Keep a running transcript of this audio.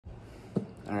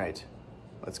All right,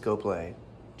 let's go play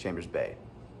Chambers Bay.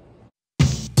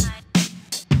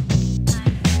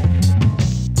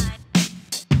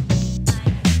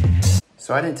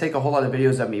 So I didn't take a whole lot of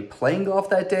videos of me playing golf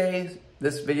that day.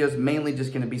 This video is mainly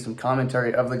just going to be some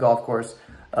commentary of the golf course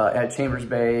at Chambers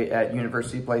Bay at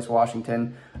University Place,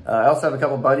 Washington. I also have a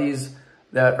couple buddies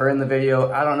that are in the video.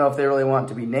 I don't know if they really want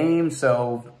to be named,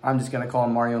 so I'm just going to call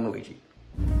them Mario and Luigi.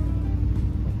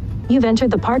 You've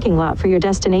entered the parking lot for your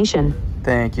destination.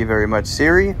 Thank you very much,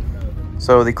 Siri.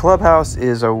 So the clubhouse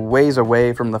is a ways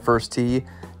away from the first tee.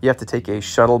 You have to take a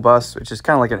shuttle bus, which is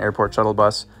kind of like an airport shuttle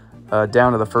bus,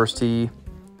 down to the first tee.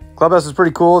 Clubhouse is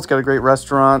pretty cool. It's got a great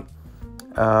restaurant.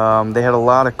 They had a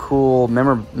lot of cool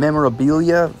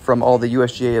memorabilia from all the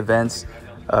USGA events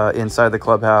inside the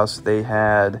clubhouse. They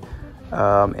had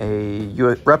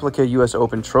a replica US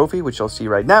Open trophy, which you'll see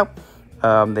right now.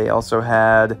 They also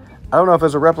had, I don't know if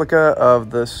it's a replica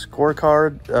of the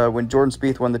scorecard when Jordan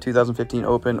Spieth won the 2015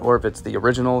 Open, or if it's the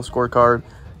original scorecard.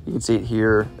 You can see it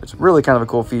here. It's really kind of a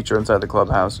cool feature inside the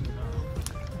clubhouse.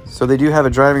 So they do have a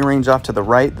driving range off to the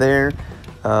right there.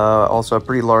 Also a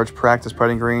pretty large practice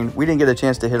putting green. We didn't get a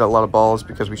chance to hit a lot of balls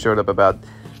because we showed up about,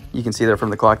 you can see there from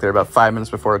the clock there, about 5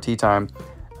 minutes before our tee time.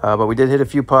 But we did hit a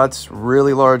few putts,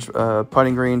 really large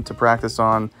putting green to practice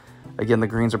on. Again, the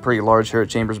greens are pretty large here at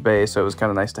Chambers Bay, so it was kind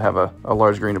of nice to have a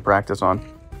large green to practice on.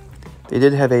 They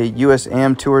did have a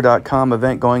USAmTour.com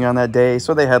event going on that day,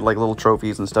 so they had like little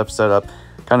trophies and stuff set up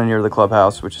kind of near the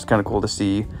clubhouse, which is kind of cool to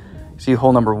see. See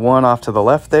hole number 1 off to the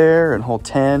left there, and hole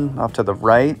 10 off to the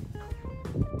right.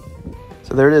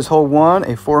 So there it is, hole 1,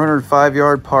 a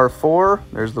 405-yard par 4.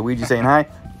 There's Luigi saying hi.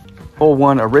 Hole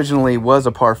 1 originally was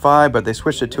a par 5, but they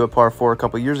switched it to a par 4 a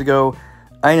couple years ago.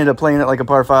 I ended up playing it like a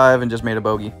par 5 and just made a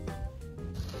bogey.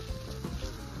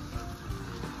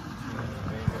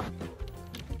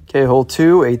 Okay, hole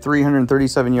 2, a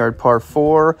 337-yard par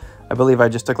 4. I believe I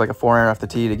just took like a 4-iron off the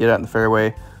tee to get out in the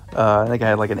fairway. I think I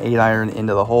had like an 8-iron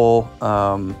into the hole.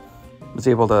 Was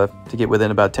able to get within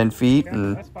about 10 feet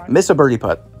and miss a birdie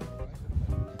putt.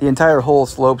 The entire hole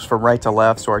slopes from right to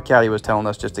left, so our caddy was telling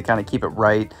us just to kind of keep it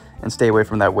right and stay away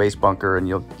from that waist bunker, and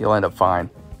you'll end up fine.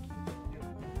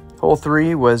 Hole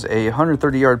 3 was a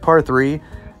 130-yard par 3.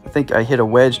 I think I hit a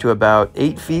wedge to about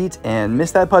 8 feet and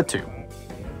missed that putt too.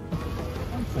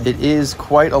 It is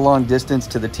quite a long distance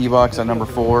to the tee box on number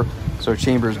 4, so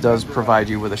Chambers does provide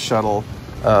you with a shuttle,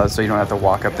 so you don't have to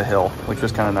walk up the hill, which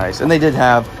was kind of nice. And they did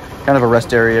have kind of a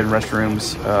rest area and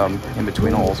restrooms in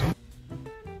between holes.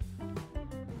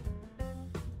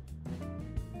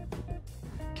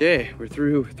 Okay, we're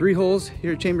through 3 holes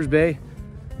here at Chambers Bay.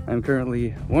 I'm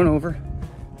currently 1 over,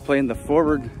 playing the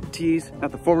forward tees,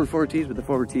 not the forward tees, but the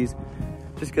forward tees,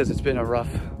 just because it's been a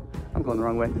rough, I'm going the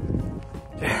wrong way.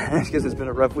 Just because it's been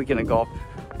a rough weekend of golf.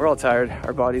 We're all tired,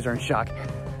 our bodies are in shock,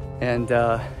 and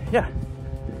yeah,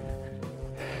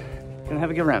 gonna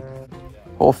have a good round.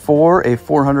 Hole 4, a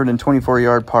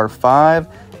 424-yard par 5.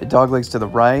 It doglegs to the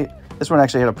right. This one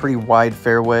actually had a pretty wide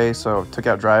fairway, so took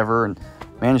out driver and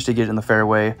managed to get it in the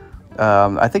fairway.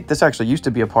 I think this actually used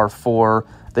to be a par 4.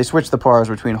 They switched the pars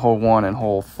between hole 1 and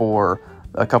hole 4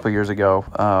 a couple years ago.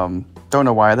 Don't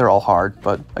know why, they're all hard,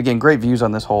 but again, great views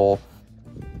on this hole.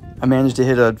 I managed to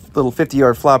hit a little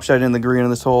 50-yard flop shot in the green on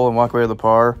this hole and walk away with the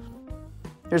par.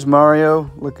 Here's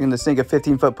Mario looking to sink a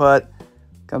 15-foot putt.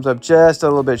 Comes up just a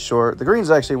little bit short. The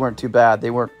greens actually weren't too bad. They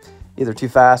weren't either too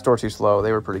fast or too slow.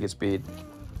 They were pretty good speed.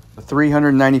 A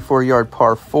 394-yard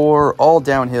par 4, all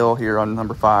downhill here on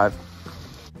number 5.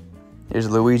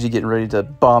 Here's Luigi getting ready to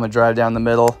bomb a drive down the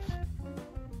middle.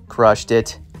 Crushed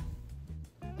it.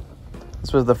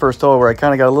 This was the first hole where I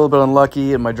kind of got a little bit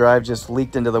unlucky and my drive just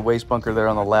leaked into the waist bunker there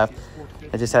on the left.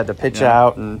 I just had to pitch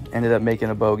out and ended up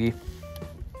making a bogey.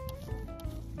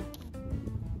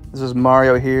 This is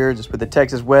Mario here, just with the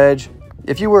Texas wedge.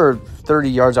 If you were 30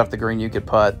 yards off the green, you could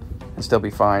putt and still be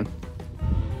fine.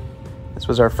 This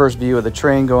was our first view of the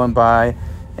train going by,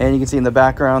 and you can see in the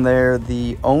background there,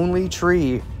 the only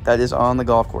tree that is on the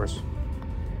golf course.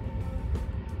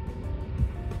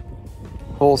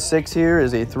 Hole 6 here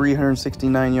is a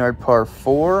 369-yard par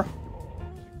 4.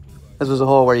 This was a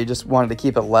hole where you just wanted to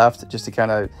keep it left, just to kind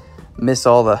of miss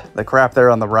all the crap there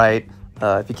on the right.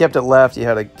 If you kept it left, you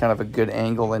had a kind of a good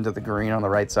angle into the green on the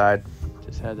right side.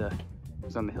 Just had to, it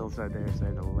was on the hillside there, so I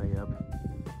had to lay up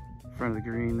in front of the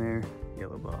green there.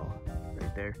 Yellow ball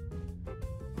right there.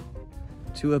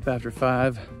 2 up after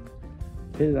 5.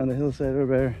 Hit it on the hillside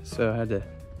over there, so I had to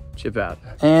chip out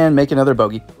and make another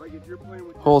bogey.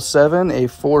 Hole 7, a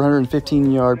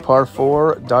 415-yard par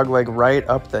 4, dogleg right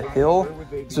up the hill.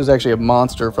 This was actually a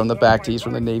monster from the back tees,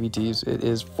 from the Navy tees. It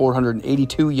is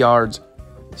 482 yards.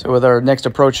 So with our next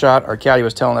approach shot, our caddy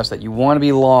was telling us that you want to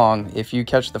be long. If you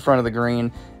catch the front of the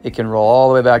green, it can roll all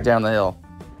the way back down the hill.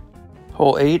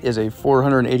 Hole 8 is a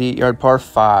 488-yard par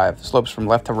 5, slopes from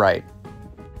left to right.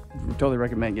 Totally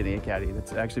recommend getting a caddy.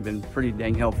 That's actually been pretty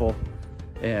dang helpful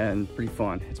and pretty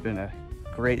fun. It's been a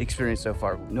great experience so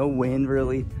far. No wind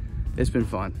really. It's been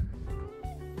fun.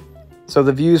 So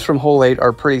the views from hole 8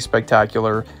 are pretty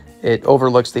spectacular. It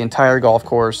overlooks the entire golf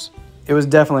course. It was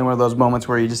definitely one of those moments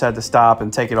where you just had to stop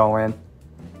and take it all in.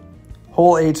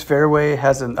 Hole 8's fairway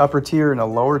has an upper tier and a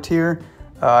lower tier.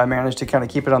 I managed to kind of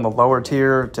keep it on the lower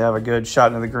tier to have a good shot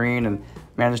into the green and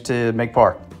managed to make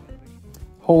par.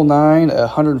 Hole 9, a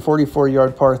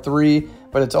 144-yard par 3,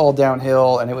 but it's all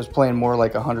downhill and it was playing more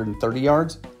like 130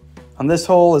 yards. On this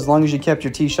hole, as long as you kept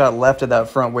your tee shot left of that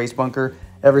front waste bunker,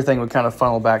 everything would kind of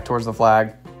funnel back towards the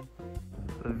flag.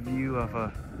 The view of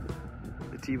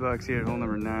the tee box here at hole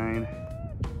number 9.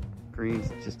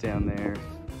 Green's just down there.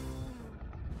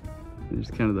 There's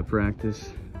kind of the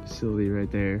practice facility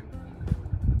right there.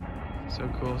 So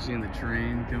cool seeing the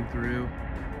train come through.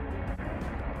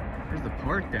 There's the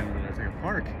park down there. It's like a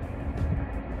park.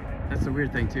 That's the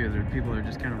weird thing too. There are people that are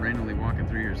just kind of randomly walking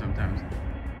through here sometimes.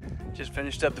 Just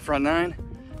finished up the front 9.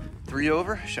 3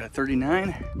 over, shot a 39.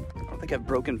 I don't think I've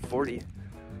broken 40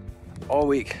 all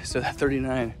week. So that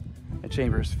 39 at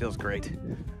Chambers feels great.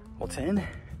 Hole 10.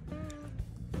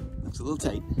 Looks a little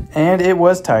tight. And it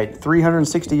was tight.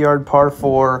 360-yard par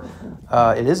 4.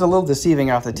 It is a little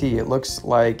deceiving off the tee. It looks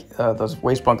like those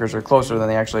waste bunkers are closer than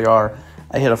they actually are.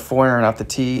 I hit a 4-iron off the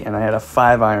tee and I had a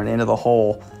 5-iron into the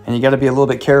hole. And you got to be a little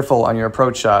bit careful on your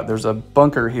approach shot. There's a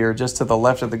bunker here just to the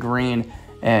left of the green,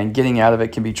 and getting out of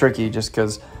it can be tricky just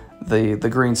because the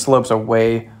green slopes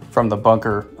away from the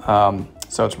bunker.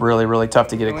 So it's really, really tough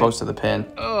to get it close to the pin.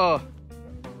 Oh,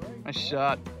 nice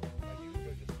shot.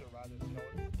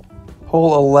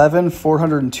 Hole 11,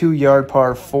 402-yard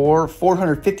par 4,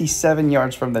 457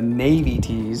 yards from the Navy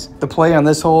tees. The play on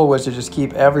this hole was to just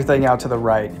keep everything out to the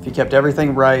right. If you kept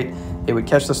everything right, it would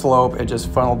catch the slope and just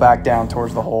funnel back down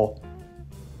towards the hole.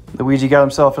 Luigi got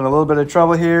himself in a little bit of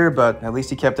trouble here, but at least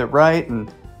he kept it right,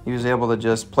 and he was able to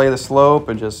just play the slope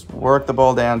and just work the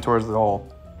ball down towards the hole.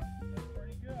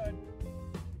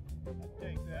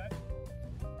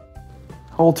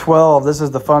 Hole 12, this is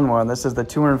the fun one. This is the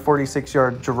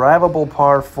 246-yard drivable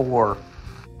par 4.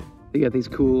 They got these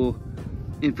cool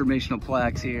informational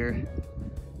plaques here.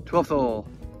 12th hole,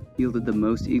 yielded the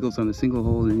most eagles on a single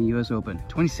hole in the U.S. Open.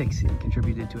 26, and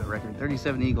contributed to a record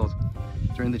 37 eagles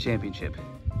during the championship.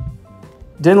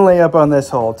 Didn't lay up on this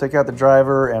hole. Took out the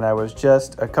driver, and I was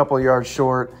just a couple yards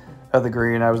short of the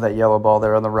green. I was that yellow ball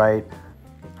there on the right.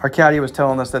 Our caddy was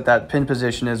telling us that that pin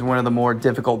position is one of the more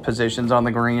difficult positions on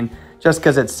the green, just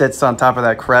because it sits on top of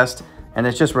that crest, and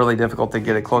it's just really difficult to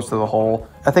get it close to the hole.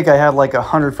 I think I had like a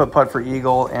 100-foot putt for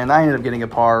eagle, and I ended up getting a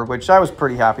par, which I was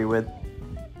pretty happy with.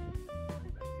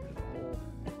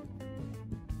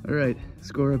 All right,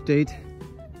 score update.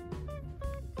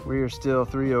 We are still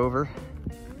 3 over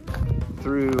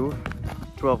through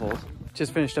 12 holes.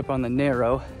 Just finished up on the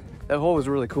narrow. That hole was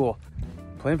really cool.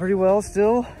 Playing pretty well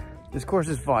still. This course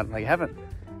is fun. Like, haven't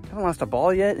lost a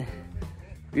ball yet.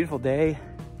 Beautiful day.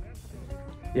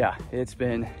 Yeah, it's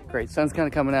been great. Sun's kind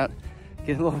of coming out,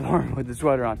 getting a little warm with the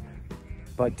sweater on,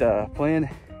 but playing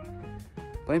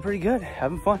pretty good,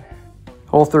 having fun.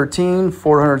 Hole 13,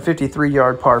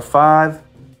 453-yard par 5.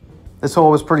 This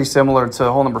hole was pretty similar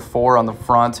to hole number 4 on the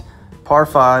front. Par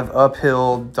 5,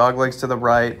 uphill, dog legs to the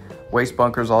right, waste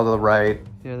bunkers all to the right.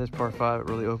 Yeah, this par 5, it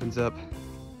really opens up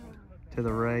to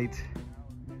the right.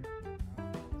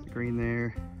 There's the green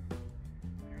there.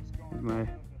 There's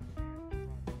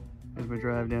my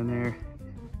drive down there.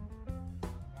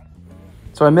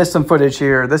 So I missed some footage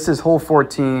here. This is hole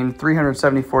 14,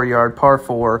 374-yard par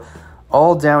 4,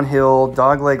 all downhill,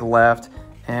 dogleg left.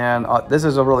 And this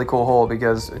is a really cool hole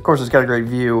because, of course, it's got a great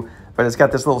view, but it's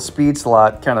got this little speed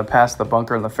slot kind of past the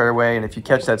bunker in the fairway. And if you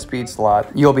catch that speed slot,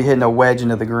 you'll be hitting a wedge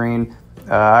into the green.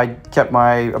 I kept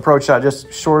my approach shot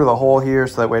just short of the hole here,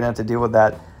 so that way I didn't have to deal with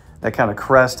that kind of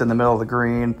crest in the middle of the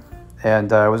green.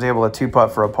 And I was able to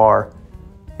 2-putt for a par.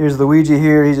 Here's Luigi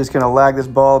here. He's just going to lag this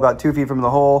ball about 2 feet from the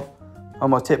hole.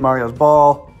 Almost hit Mario's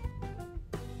ball.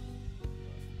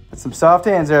 That's some soft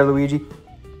hands there, Luigi.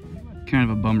 Kind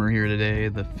of a bummer here today.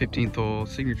 The 15th hole,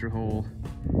 signature hole,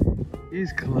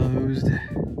 is closed.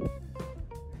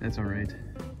 That's all right.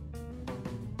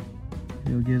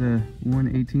 You'll get a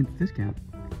 1/18th discount.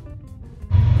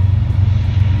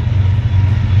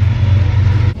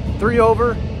 3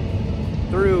 over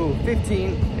through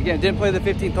 15. Again, didn't play the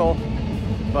 15th hole,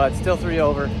 but still 3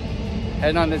 over.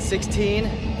 Heading on to 16,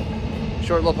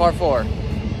 short little par 4.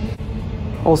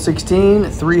 Hole 16,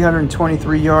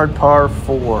 323-yard par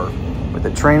 4 with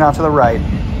the train off to the right.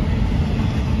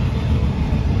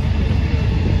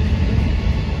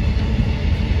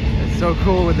 It's so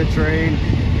cool with the train.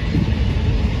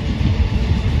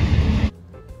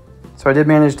 So I did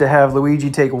manage to have Luigi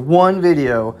take one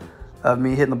video of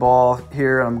me hitting the ball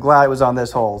here, and I'm glad it was on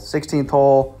this hole. 16th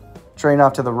hole, train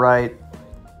off to the right.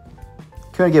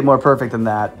 Couldn't get more perfect than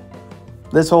that.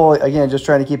 This hole, again, just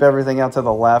trying to keep everything out to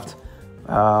the left.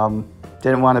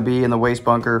 Didn't want to be in the waste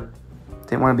bunker.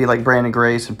 Didn't want to be like Brandon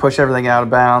Grace and push everything out of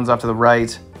bounds off to the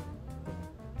right.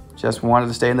 Just wanted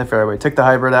to stay in the fairway. Took the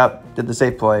hybrid out, did the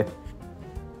safe play.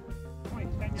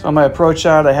 So on my approach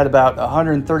shot, I had about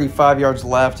 135 yards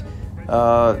left.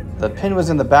 The pin was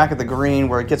in the back of the green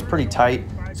where it gets pretty tight.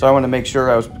 So I wanted to make sure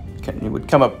it would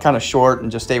come up kind of short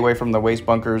and just stay away from the waste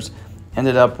bunkers.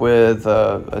 Ended up with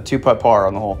a 2-putt par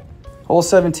on the hole. Hole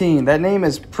 17, that name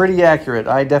is pretty accurate.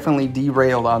 I definitely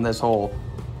derailed on this hole.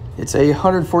 It's a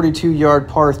 142-yard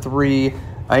par 3.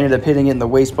 I ended up hitting it in the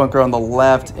waste bunker on the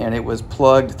left, and it was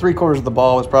plugged. 3/4 of the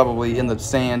ball was probably in the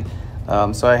sand.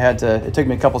 So it took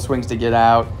me a couple swings to get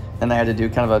out. Then I had to do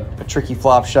kind of a tricky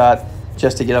flop shot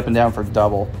just to get up and down for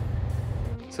double.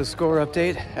 So score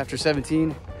update after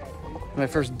 17. My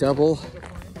first double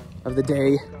of the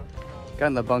day. Got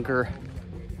in the bunker,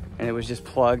 and it was just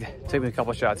plugged. Took me a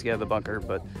couple shots to get out of the bunker,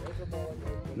 but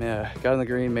yeah, got on the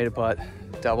green, made a putt,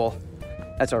 double.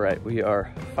 That's all right. We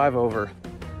are 5 over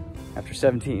after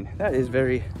 17. That is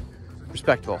very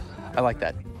respectable. I like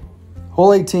that.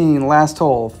 Hole 18, last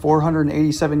hole,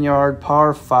 487-yard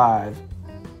par 5.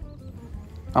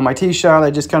 On my tee shot,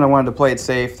 I just kind of wanted to play it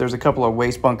safe. There's a couple of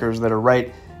waste bunkers that are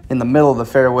right in the middle of the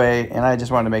fairway, and I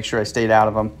just wanted to make sure I stayed out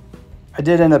of them. I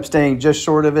did end up staying just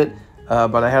short of it,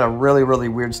 but I had a really, really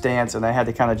weird stance, and I had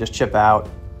to kind of just chip out.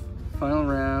 Final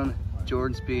round,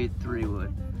 Jordan Speed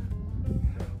 3-wood.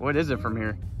 What is it from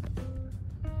here?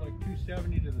 It's like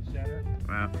 270 to the center.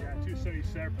 Wow. Yeah, 270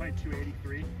 center, probably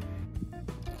 283.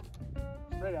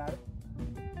 Straight at it.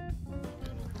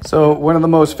 So one of the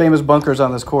most famous bunkers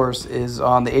on this course is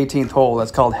on the 18th hole.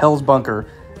 That's called Hell's Bunker,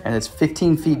 and it's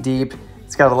 15 feet deep.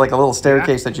 It's got like a little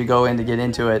staircase that you go in to get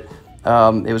into it.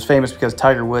 It was famous because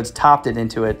Tiger Woods topped it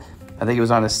into it. I think it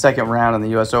was on his 2nd round in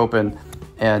the US Open.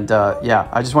 And yeah,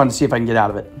 I just wanted to see if I can get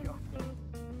out of it.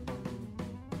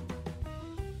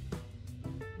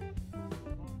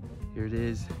 Here it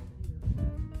is.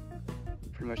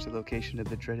 Pretty much the location of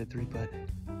the dreaded 3-putt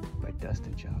by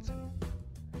Dustin Johnson.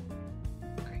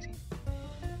 Crazy.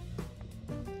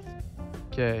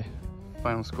 Okay,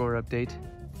 final score update.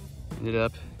 Ended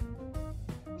up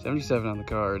 77 on the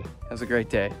card. That was a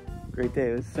great day. Great day.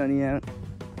 It was sunny out.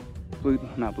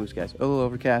 Not blue skies. A little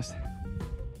overcast.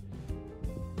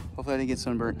 Hopefully I didn't get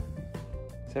sunburnt.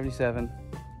 77.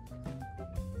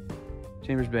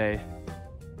 Chambers Bay.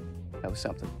 That was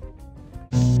something.